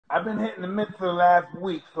I've been hitting the mitts for the last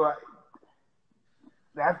week, so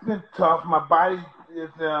that's been tough. My body's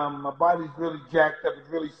really jacked up. It's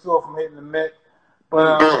really sore from hitting the mitt.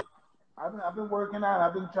 But I've been working out.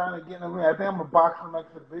 I've been trying to get in the ring. I think I'm gonna box some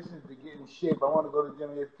exhibitions to get in shape. I want to go to the gym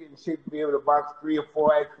and get in shape to be able to box 3 or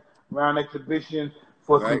 4 round exhibitions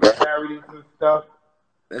for some charities and stuff.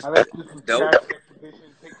 I like to do some charity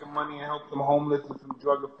exhibitions, take the money and help some homeless and some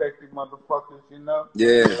drug affected motherfuckers, you know?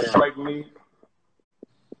 Yeah. Like me.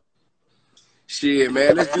 Shit,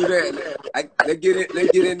 man, let's do that. Let's get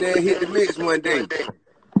in there and hit the mix one day. You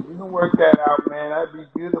can work that out, man. That'd be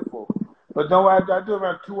beautiful. But don't worry, I do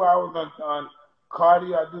around 2 hours on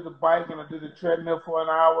cardio. I do the bike and I do the treadmill for an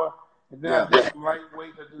hour. And then I do some light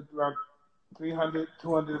weights. I do around 300,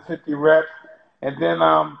 250 reps. And then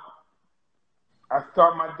I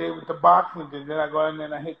start my day with the boxing. And then I go in there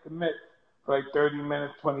and I hit the mitt for like 30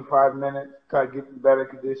 minutes, 25 minutes. Try to get in better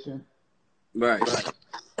condition. Right.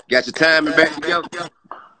 Got your timing back together?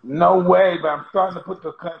 No way, but I'm starting to put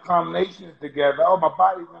the combinations together. Oh, my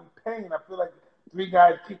body's in pain. I feel like 3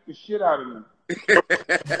 guys kicked the shit out of me.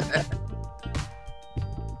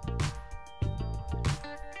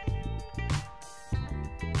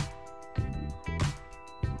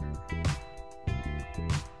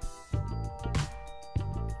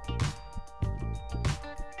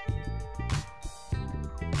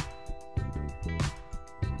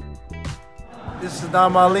 This is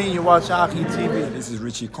Don Marlene, you watch Akhi TV. This is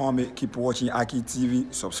Richie Comet. Keep watching Akhi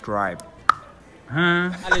TV. Subscribe.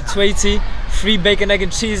 Ali Twitty, free bacon, egg,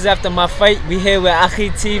 and cheese after my fight. We here with Akhi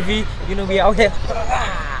TV. You know, we out here.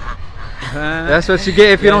 That's what you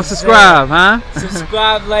get if you don't subscribe, huh?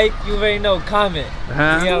 Subscribe, like, you already know, comment.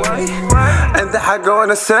 And that I go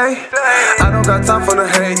and say, I don't got time for the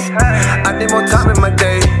hate. I need more time in my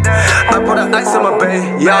day. I put the ice in my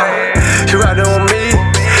bay, yeah. You riding on me,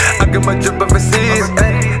 I get my drip overseas.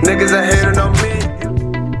 Niggas are